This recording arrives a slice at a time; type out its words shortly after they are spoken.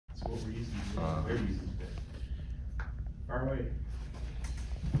What were you seeing? Where were you seeing? Far away.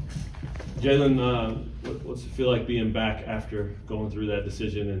 Jalen, what's it feel like being back after going through that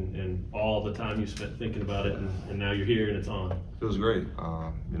decision and all the time you spent thinking about it, and now you're here and it's on? It was great.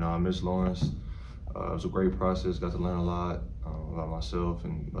 I miss Lawrence. It was a great process. Got to learn a lot about myself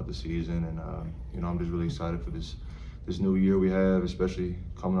and about the season, and I'm just really excited for this new year we have, especially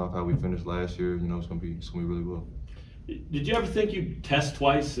coming off how we finished last year. It's gonna be really well. Did you ever think you'd test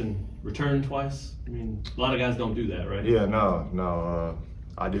twice and return twice? I mean, a lot of guys don't do that, right? Yeah, no.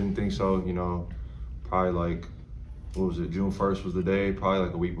 I didn't think so. Probably like, what was it? June 1st was the day. Probably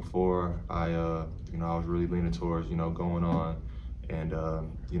like a week before, I was really leaning towards going on, and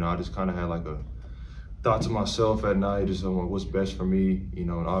I just kind of had like a thought to myself at night, just on what's best for me.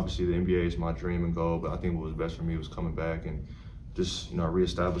 And obviously the NBA is my dream and goal, but I think what was best for me was coming back and just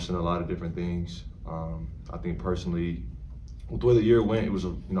reestablishing a lot of different things. I think personally, with the way the year went, it was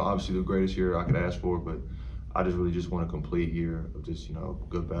obviously the greatest year I could ask for, but I just really want a complete year of just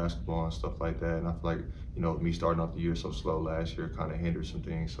good basketball and stuff like that. And I feel like me starting off the year so slow last year kind of hindered some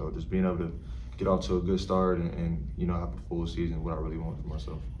things. So just being able to get off to a good start and have a full season, what I really want for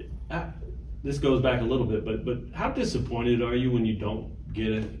myself. This goes back a little bit, but how disappointed are you when you don't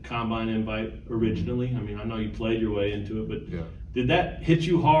get a combine invite originally? I mean, I know you played your way into it, but yeah. Did that hit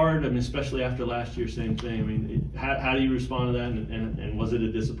you hard? I mean, especially after last year, same thing. I mean, how do you respond to that? And was it a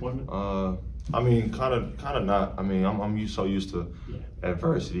disappointment? I mean, kind of not. I mean, I'm so used to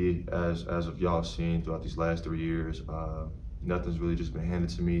adversity as of y'all seen throughout these last 3 years. Nothing's really just been handed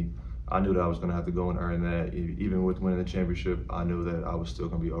to me. I knew that I was gonna have to go and earn that. Even with winning the championship, I knew that I was still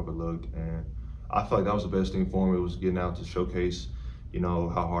gonna be overlooked, and I felt like that was the best thing for me. It was getting out to showcase, how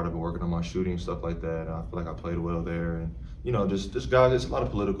hard I've been working on my shooting and stuff like that. And I feel like I played well there, and just guys. It's a lot of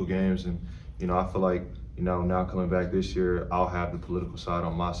political games, and I feel like now coming back this year, I'll have the political side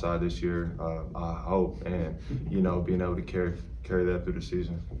on my side this year. I hope, and being able to carry that through the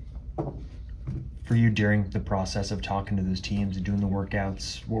season. For you, during the process of talking to those teams and doing the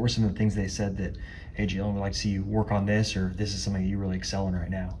workouts, what were some of the things they said that, hey, Jalen, we'd like to see you work on this, or this is something you really excel in right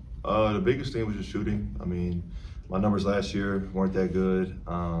now? The biggest thing was just shooting. I mean, my numbers last year weren't that good,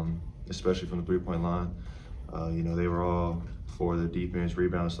 especially from the three-point line. They were all for the defense,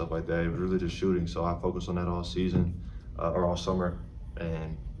 rebound, and stuff like that. It was really just shooting, so I focused on that all season, or all summer.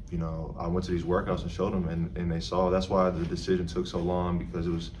 And, I went to these workouts and showed them, and they saw. That's why the decision took so long,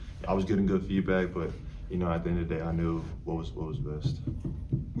 because I was getting good feedback, but, at the end of the day, I knew what was best.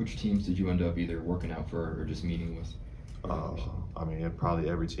 Which teams did you end up either working out for or just meeting with? I mean, probably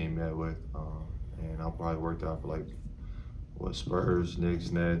every team met with, and I probably worked out for Spurs,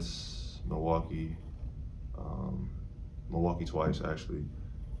 Knicks, Nets, Milwaukee twice actually.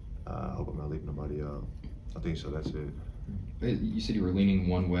 I hope I'm not leaving nobody out. I think so. That's it. You said you were leaning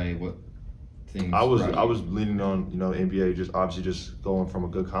one way. What things? I was leaning on the NBA, just obviously just going from a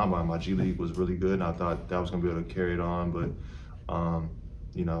good combine. My G League was really good, and I thought that was gonna be able to carry it on. But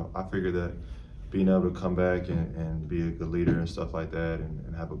I figured that being able to come back and be a good leader and stuff like that,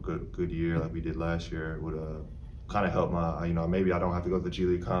 and have a good year like we did last year would kind of help my, maybe I don't have to go to the G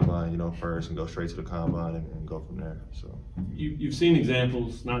League Combine, first and go straight to the Combine and go from there. So you've seen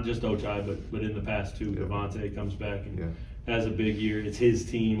examples, not just Ochai, but in the past too. Yeah. Devontae comes back and has a big year. It's his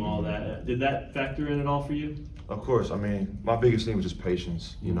team, all that. Did that factor in at all for you? Of course. I mean, my biggest thing was just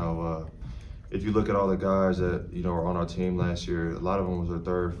patience. If you look at all the guys that were on our team last year, a lot of them was their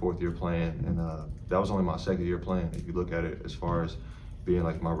third, fourth year playing, and that was only my second year playing. If you look at it as far as being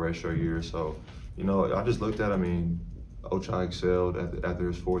like my redshirt year, so I just looked at. Ochai excelled after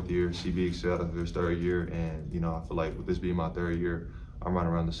his fourth year. CB excelled after his third year, and I feel like with this being my third year, I'm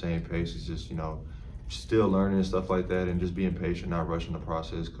running around the same pace. It's just still learning and stuff like that, and just being patient, not rushing the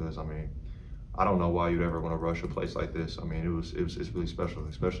process. Because I don't know why you'd ever want to rush a place like this. It's really special,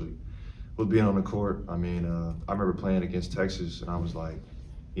 especially with being on the court. I remember playing against Texas, and I was like,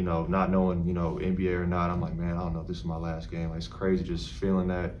 not knowing, NBA or not, I'm like, man, I don't know if this is my last game. Like, it's crazy just feeling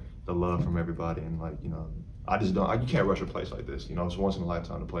the love from everybody, and I just don't. You can't rush a place like this. It's once in a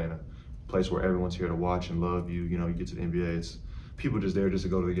lifetime to play in a place where everyone's here to watch and love you. You get to the NBA, it's people just there just to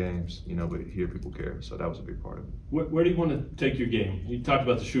go to the games. But here people care, so that was a big part of it. Where do you want to take your game? You talked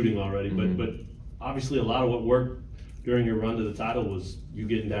about the shooting already, but obviously a lot of what worked during your run to the title was you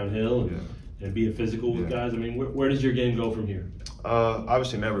getting downhill and being physical with guys. Where does your game go from here?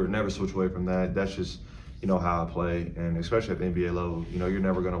 Obviously never switch away from that. That's just how I play, and especially at the NBA level, you're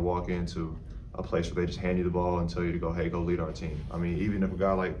never gonna walk into a place where they just hand you the ball and tell you to go, hey, go lead our team. Even if a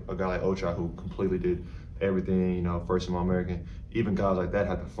guy like Ochai, who completely did everything, first team All-American, even guys like that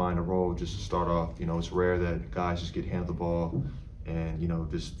have to find a role just to start off. It's rare that guys just get handed the ball and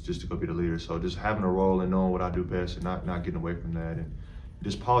just to go be the leader. So just having a role and knowing what I do best and not getting away from that, and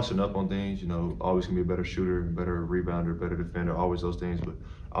just polishing up on things. Always gonna be a better shooter, better rebounder, better defender, always those things. But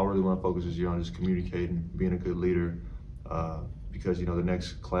I really want to focus this year on just communicating, being a good leader, because the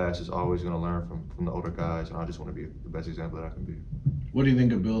next class is always gonna learn from the older guys, and I just want to be the best example that I can be. What do you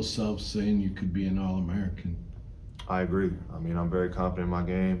think of Bill Self saying you could be an All-American? I agree. I'm very confident in my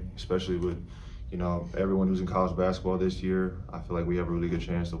game, especially with everyone who's in college basketball this year. I feel like we have a really good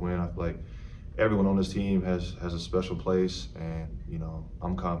chance to win. I feel like everyone on this team has a special place, and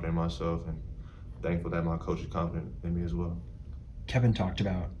I'm confident in myself and thankful that my coach is confident in me as well. Kevin talked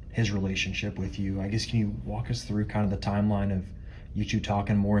about his relationship with you. I guess, can you walk us through kind of the timeline of you two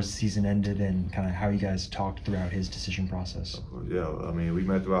talking more as the season ended and kind of how you guys talked throughout his decision process? Of course, yeah. We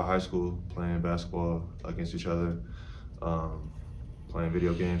met throughout high school, playing basketball against each other, playing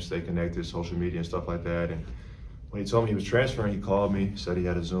video games, stay connected, social media and stuff like that. And when he told me he was transferring, he called me, said he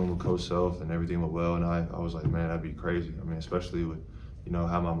had a Zoom with Coach Self and everything went well. And I was like, man, that'd be crazy. Especially with,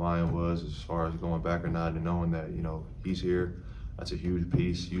 how my mind was as far as going back or not, and knowing that, he's here. That's a huge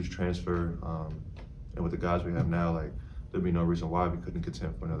piece, huge transfer. And with the guys we have now, like, there'd be no reason why we couldn't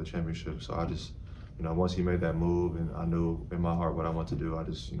contend for another championship. So I just, once he made that move and I knew in my heart what I wanted to do, I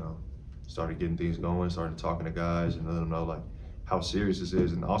just, started getting things going, started talking to guys and letting them know, like, how serious this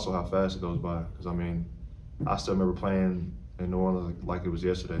is and also how fast it goes by. Because, I still remember playing in New Orleans like it was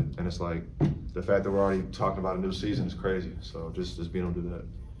yesterday. And it's like, the fact that we're already talking about a new season is crazy. So just being able to do that.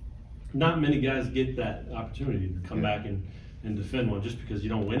 Not many guys get that opportunity to come back and defend one just because you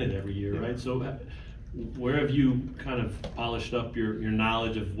don't win it every year, right? So where have you kind of polished up your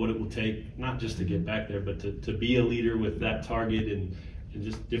knowledge of what it will take, not just to get back there, but to be a leader with that target and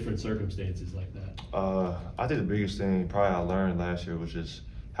just different circumstances like that? I think the biggest thing probably I learned last year was just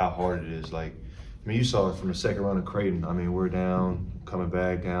how hard it is. Like, you saw it from the second round of Creighton. we're down, coming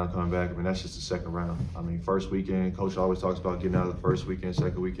back, down, coming back. That's just the second round. First weekend, coach always talks about getting out of the first weekend,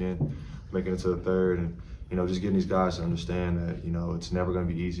 second weekend, making it to the third, and just getting these guys to understand that, it's never going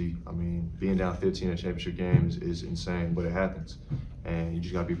to be easy. Being down 15 in a championship game is insane, but it happens. And you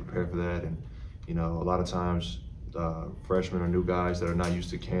just got to be prepared for that. And, a lot of times, freshmen or new guys that are not used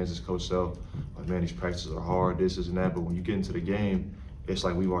to Kansas, Coach Self, like, man, these practices are hard, this and that. But when you get into the game, it's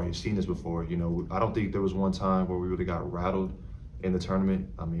like we've already seen this before. I don't think there was one time where we really got rattled in the tournament.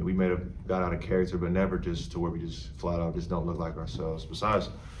 We may have got out of character, but never just to where we just flat out just don't look like ourselves. Besides,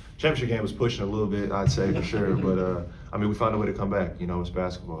 championship game was pushing a little bit, I'd say, for sure. But, we found a way to come back. It's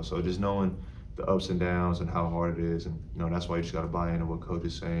basketball. So just knowing the ups and downs and how hard it is. And, that's why you just got to buy into what coach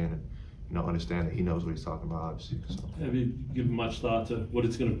is saying and, understand that he knows what he's talking about, obviously. So. Have you given much thought to what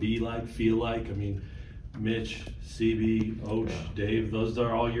it's going to be like, feel like? Mitch, CB, Oach, Dave, those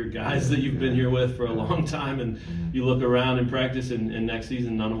are all your guys that you've been here with for a long time, and you look around in practice and next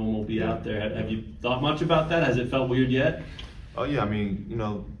season none of them will be out there. Have you thought much about that? Has it felt weird yet? Oh yeah,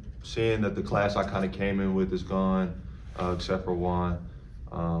 seeing that the class I kind of came in with is gone, except for Juan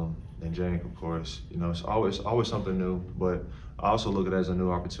and Jake, of course. It's always something new, but I also look at it as a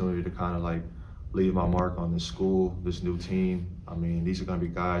new opportunity to kind of like leave my mark on this school, this new team. These are going to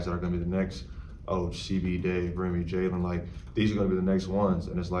be guys that are going to be the next CB, Dave, Remy, Jalen. Like, these are going to be the next ones,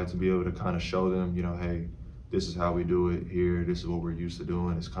 and it's like to be able to kind of show them, hey, this is how we do it here. This is what we're used to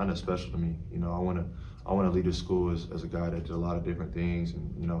doing. It's kind of special to me. I want to lead this school as a guy that did a lot of different things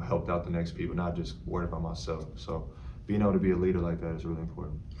and helped out the next people, not just worried about myself. So being able to be a leader like that is really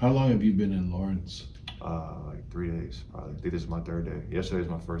important. How long have you been in Lawrence? Like 3 days, probably. I think this is my third day. Yesterday was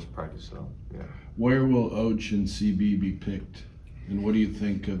my first practice, so yeah. Where will Oach and CB be picked, and what do you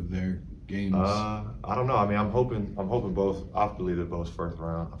think of their games? I don't know. I'm hoping both. I believe they're both first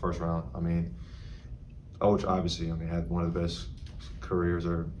round. Oach obviously, had one of the best careers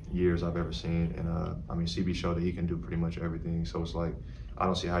or years I've ever seen, and CB showed that he can do pretty much everything. So it's like, I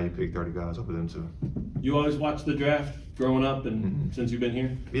don't see how you pick 30 guys over them too. You always watch the draft growing up and since you've been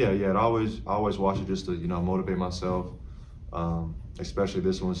here? Yeah. I always watch it just to motivate myself. Especially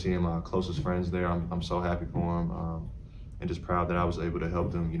this one, seeing my closest friends there. I'm so happy for them, and just proud that I was able to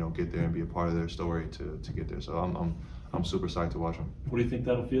help them, get there and be a part of their story to get there. So I'm super psyched to watch them. What do you think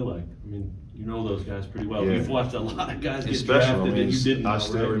that'll feel like? You know those guys pretty well. Yeah. You've watched a lot of guys get special. drafted that you didn't know, I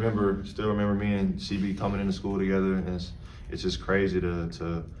still right? remember me and CB coming into school together, and it's just crazy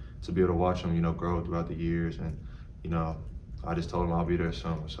to be able to watch them, grow throughout the years. And I just told him I'll be there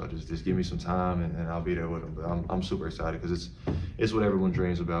soon. So just give me some time and I'll be there with him. But I'm super excited because it's what everyone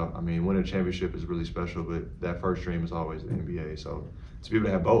dreams about. Winning a championship is really special, but that first dream is always the NBA. So to be able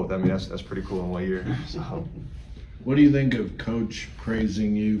to have both, that's pretty cool in 1 year. So. What do you think of Coach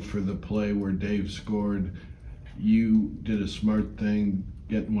praising you for the play where Dave scored you did a smart thing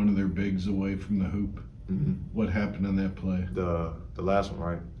getting one of their bigs away from the hoop. Mm-hmm. What happened on that play? The last one,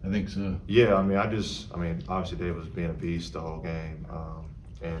 right? I think so. Yeah, I mean, obviously Dave was being a beast the whole game,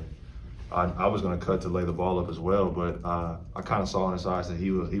 and I was going to cut to lay the ball up as well, but I kind of saw in his eyes that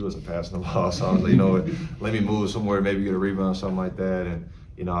he wasn't passing the ball, so I was like, let me move somewhere, maybe get a rebound or something like that.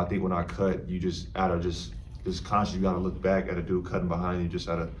 And I think when I cut, you just out of just conscious, you got to look back at a dude cutting behind you, just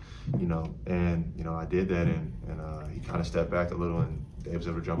out of, I did that, and he kind of stepped back a little, and Dave was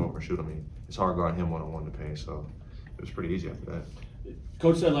able to jump over and shoot. I mean, it's hard guarding him one-on-one in the paint, so it was pretty easy after that.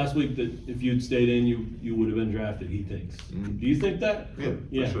 Coach said last week that if you'd stayed in, you would have been drafted, he thinks. Mm-hmm. Do you think that?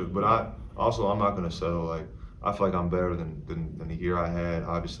 Yeah, for sure. But I'm not going to settle. Like, I feel like I'm better than the year I had.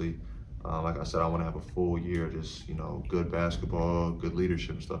 Obviously, like I said, I want to have a full year, just, good basketball, good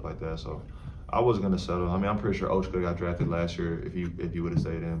leadership and stuff like that. So I wasn't going to settle. I mean, I'm pretty sure Ochka got drafted last year if you would have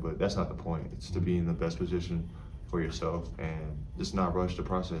stayed in, but that's not the point. It's to be in the best position for yourself and just not rush the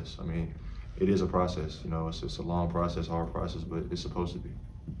process. I mean, it is a process, it's a long process, hard process, but it's supposed to be.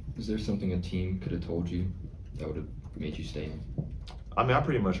 Is there something a team could have told you that would have made you stay in? I mean, I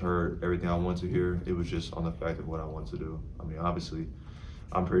pretty much heard everything I wanted to hear. It was just on the fact of what I wanted to do. I mean, obviously,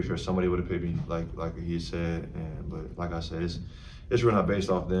 I'm pretty sure somebody would have picked me, like he said, but like I said, it's really not based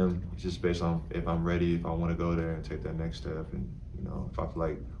off them. It's just based on if I'm ready, if I want to go there and take that next step, and if I feel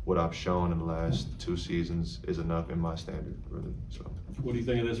like what I've shown in the last 2 seasons is enough in my standard, really. So, what do you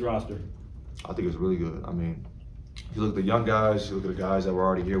think of this roster? I think it's really good. I mean, you look at the young guys, you look at the guys that were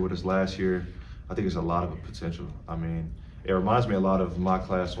already here with us last year, I think there's a lot of potential. I mean, it reminds me a lot of my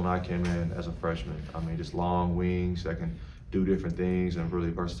class when I came in as a freshman. I mean, just long wings that can do different things and really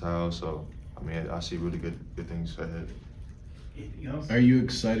versatile. So, I mean, I see really good things ahead. Are you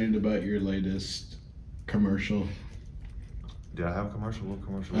excited about your latest commercial? Did I have a commercial? What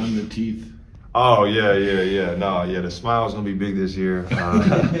commercial? On the teeth. Oh, yeah. No, yeah, the smile's going to be big this year.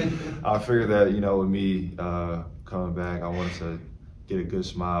 I figured that, with me coming back, I wanted to get a good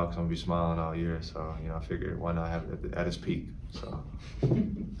smile because I'm going to be smiling all year. So, I figured why not have it at its peak. So.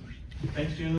 Thanks, Jalen.